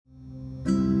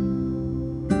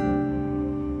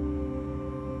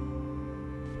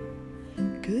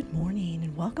Good morning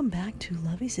and welcome back to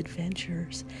Lovey's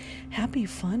Adventures. Happy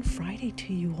Fun Friday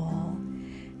to you all,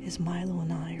 as Milo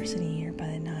and I are sitting here by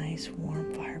the nice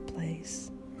warm fireplace.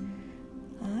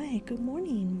 Hi, good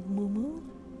morning, Moo Moo.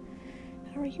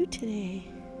 How are you today?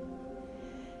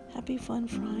 Happy Fun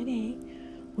Friday.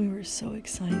 We were so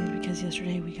excited because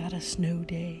yesterday we got a snow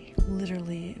day.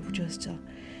 Literally, it was just an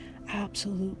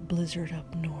absolute blizzard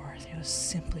up north. It was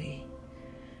simply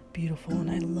beautiful, and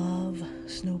I love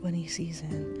snow bunny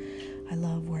season. I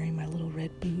love wearing my little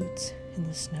red boots in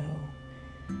the snow.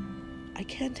 I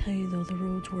can tell you though, the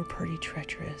roads were pretty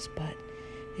treacherous, but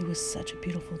it was such a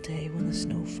beautiful day when the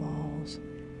snow falls.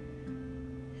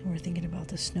 And we're thinking about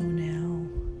the snow now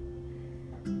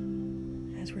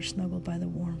as we're snuggled by the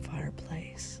warm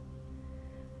fireplace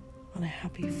on a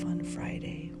happy fun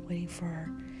Friday, waiting for our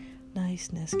nice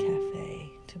Nescafe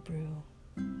to brew.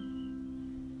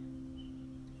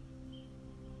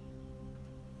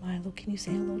 Milo, can you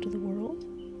say hello to the world?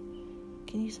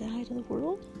 Can you say hi to the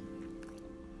world?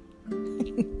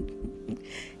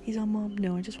 He's on Mom.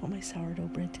 No, I just want my sourdough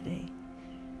bread today.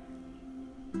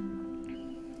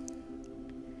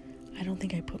 I don't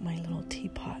think I put my little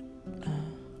teapot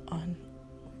on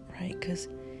right because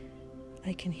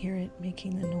I can hear it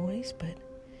making the noise, but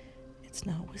it's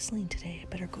not whistling today. I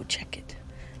better go check it.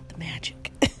 The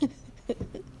magic.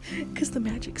 Because the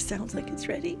magic sounds like it's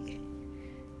ready.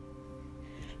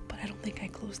 I don't think I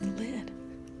closed the lid.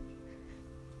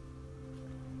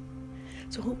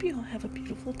 So hope you all have a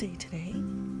beautiful day today.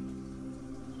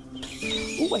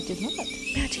 Oh, I did not.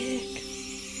 Magic.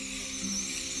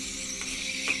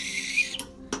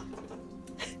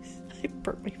 I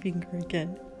burnt my finger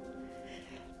again.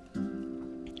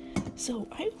 So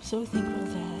I'm so thankful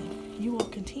that you all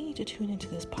continue to tune into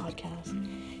this podcast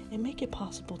and make it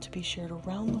possible to be shared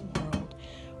around the world.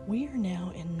 We are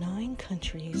now in 9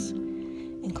 countries,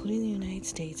 including the United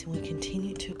States, and we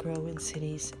continue to grow in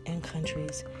cities and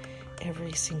countries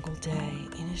every single day.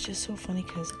 And it's just so funny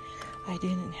because I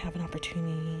didn't have an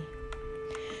opportunity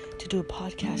to do a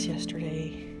podcast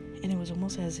yesterday, and it was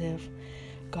almost as if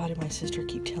God and my sister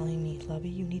keep telling me, Lovey,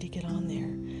 you need to get on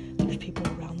there. There's people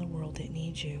around the world that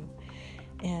need you.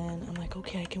 And I'm like,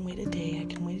 okay, I can wait a day,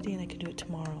 and I can do it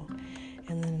tomorrow.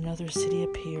 And then another city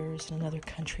appears, and another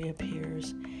country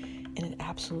appears, and it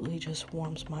absolutely just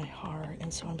warms my heart.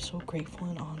 And so I'm so grateful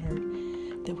and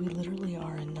honored that we literally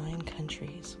are in 9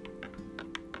 countries.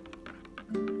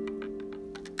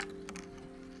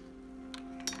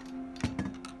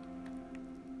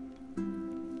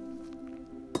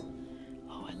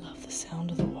 Oh, I love the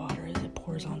sound of the water as it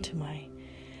pours onto my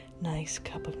nice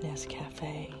cup of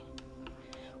Nescafe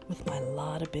with my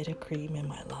lot of bit of cream and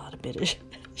my lot of bit of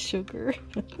sugar.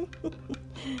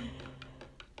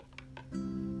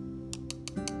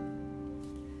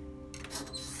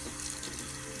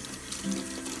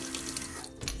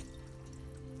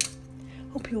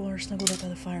 Hope you all are snuggled up by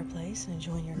the fireplace and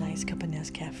enjoying your nice cup of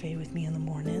Nescafe with me in the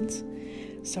mornings.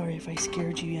 Sorry if I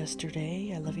scared you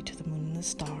yesterday. I love you to the moon and the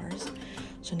stars,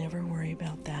 so never worry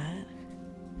about that.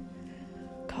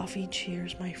 Coffee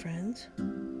cheers, my friends.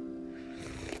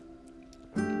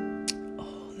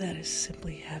 Oh, that is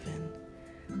simply heaven.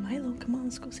 Milo, come on,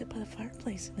 let's go sit by the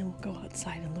fireplace, and then we'll go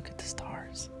outside and look at the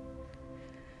stars.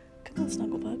 Come on,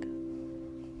 Snugglebug.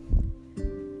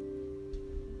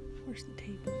 Where's the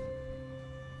table?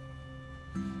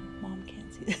 Mom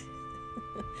can't see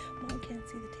Mom can't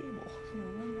see the table. I'm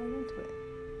gonna run right into it.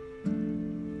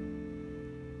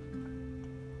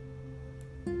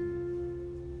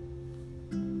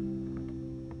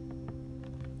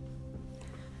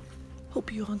 Hope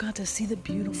you all got to see the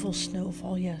beautiful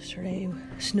snowfall yesterday.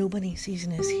 Snow bunny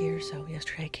season is here, so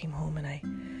yesterday I came home and I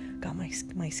got my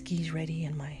skis ready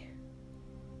and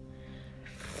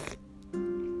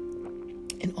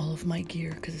all of my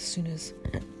gear, because as soon as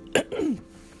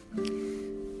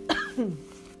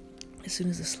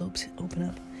the slopes open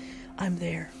up, I'm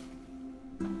there.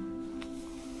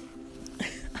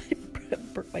 I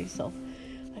burnt myself.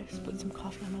 I just put some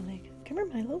coffee on my leg. Come here,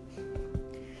 Milo.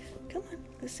 Come on,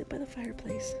 let's sit by the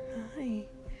fireplace. Hi.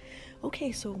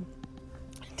 Okay, so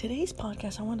today's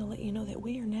podcast, I want to let you know that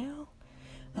we are now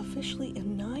officially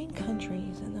in 9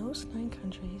 countries, and those 9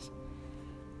 countries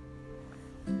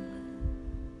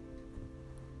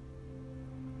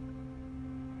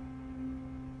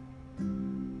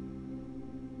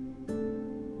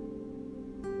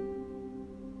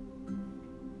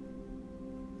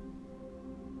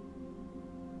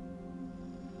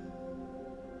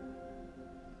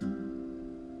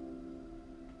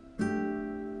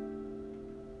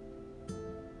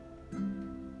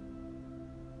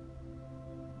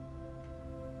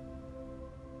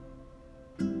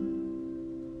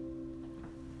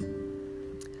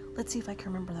Let's see if I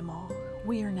can remember them all.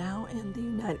 We are now in the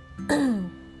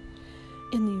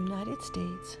United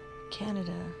States,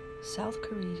 Canada, South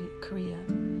Korea,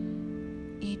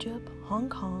 Egypt, Hong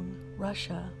Kong,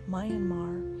 Russia,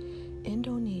 Myanmar,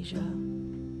 Indonesia.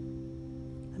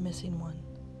 I'm missing one.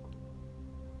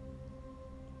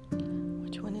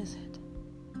 Which one is it?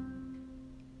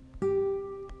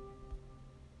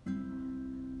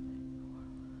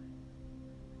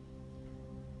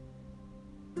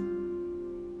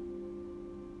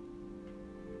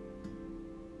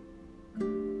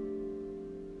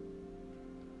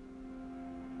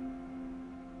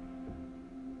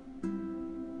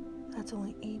 That's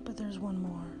only 8, but there's one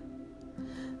more.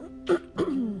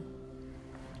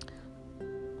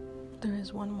 There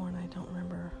is one more, and I don't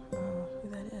remember who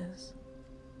that is.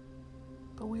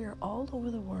 But we are all over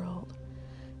the world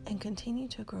and continue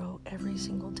to grow every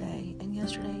single day. And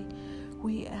yesterday,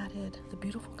 we added the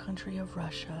beautiful country of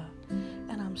Russia.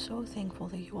 And I'm so thankful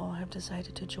that you all have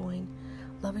decided to join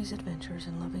Lovey's Adventures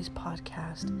and Lovey's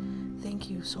podcast. Thank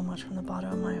you so much from the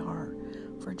bottom of my heart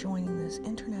for joining this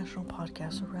international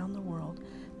podcast around the world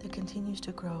that continues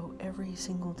to grow every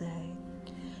single day.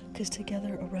 Because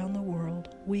together around the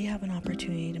world, we have an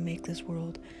opportunity to make this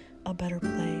world a better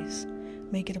place.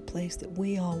 Make it a place that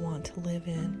we all want to live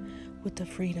in with the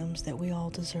freedoms that we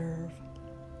all deserve.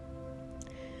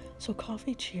 So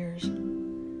coffee cheers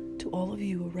to all of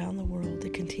you around the world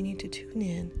that continue to tune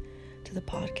in to the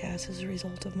podcast as a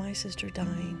result of my sister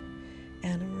dying,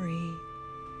 Anna Marie,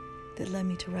 that led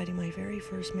me to writing my very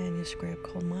first manuscript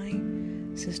called My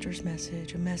Sister's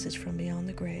Message, a message from beyond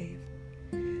the grave,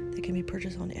 that can be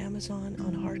purchased on Amazon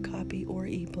on hard copy or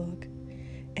ebook.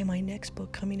 And my next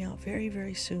book coming out very,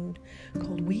 very soon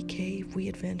called We Cave, We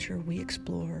Adventure, We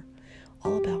Explore,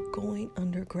 all about going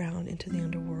underground into the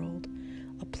underworld,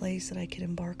 a place that I could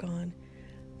embark on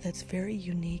that's very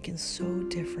unique and so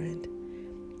different.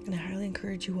 And I highly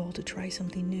encourage you all to try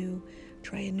something new,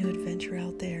 try a new adventure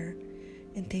out there.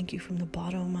 And thank you from the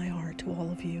bottom of my heart to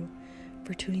all of you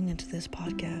for tuning into this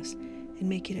podcast and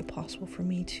making it possible for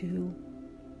me to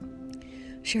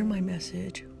share my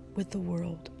message with the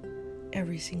world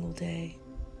every single day.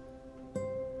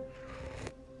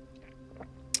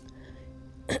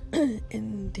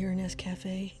 And dear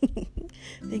Nescafe,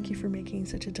 thank you for making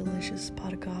such a delicious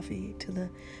pot of coffee, to the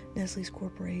Nestle's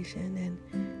Corporation,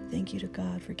 and thank you to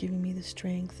God for giving me the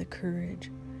strength, the courage,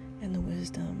 and the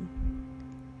wisdom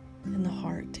and the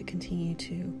heart to continue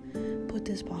to put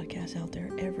this podcast out there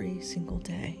every single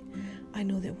day. I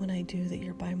know that when I do, that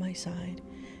you're by my side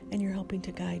and you're helping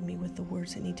to guide me with the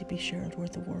words that need to be shared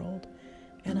with the world,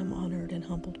 and I'm honored and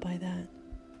humbled by that.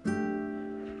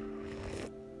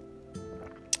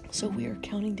 So we are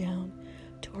counting down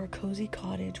to our cozy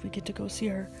cottage. We get to go see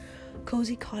our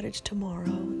cozy cottage tomorrow,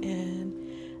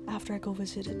 and after I go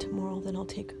visit it tomorrow, then I'll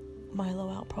take Milo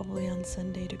out probably on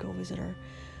Sunday to go visit our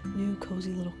new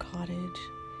cozy little cottage.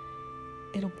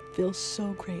 It'll feel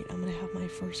so great. I'm gonna have my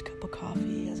first cup of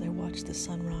coffee as I watch the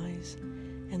sunrise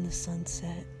and the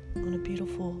sunset on a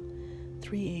beautiful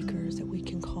 3 acres that we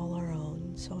can call our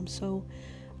own. So I'm so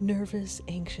nervous,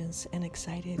 anxious, and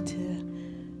excited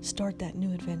to start that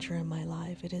new adventure in my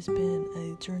life. It has been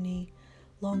a journey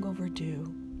long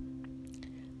overdue,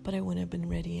 but I wouldn't have been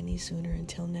ready any sooner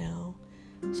until now.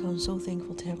 So I'm so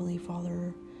thankful to Heavenly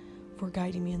Father for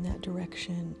guiding me in that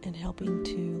direction and helping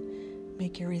to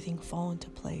make everything fall into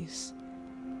place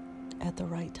at the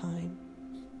right time.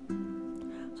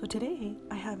 So today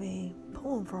I have a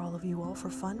poem for all of you all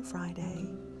for Fun Friday.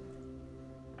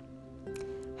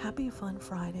 Happy Fun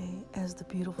Friday as the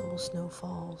beautiful snow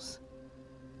falls,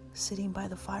 sitting by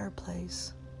the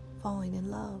fireplace, falling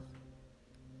in love,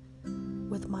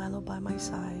 with Milo by my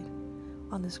side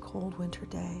on this cold winter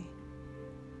day.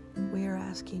 We are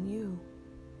asking you,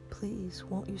 please,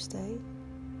 won't you stay?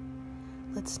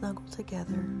 Let's snuggle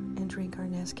together and drink our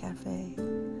Nescafe.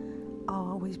 I'll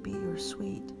always be your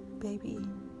sweet baby.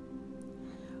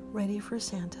 Ready for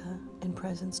Santa and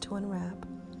presents to unwrap.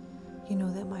 You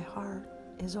know that my heart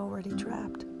is already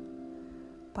trapped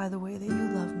by the way that you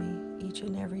love me each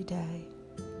and every day.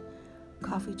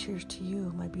 Coffee cheers to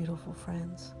you, my beautiful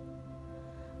friends.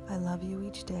 I love you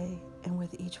each day and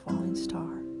with each falling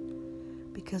star,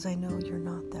 because I know you're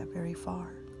not that very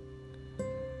far.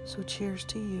 So cheers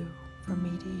to you, from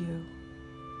me to you,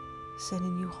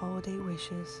 sending you holiday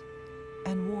wishes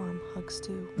and warm hugs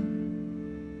too.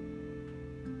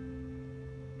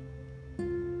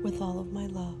 With all of my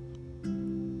love,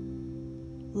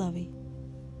 Lovey.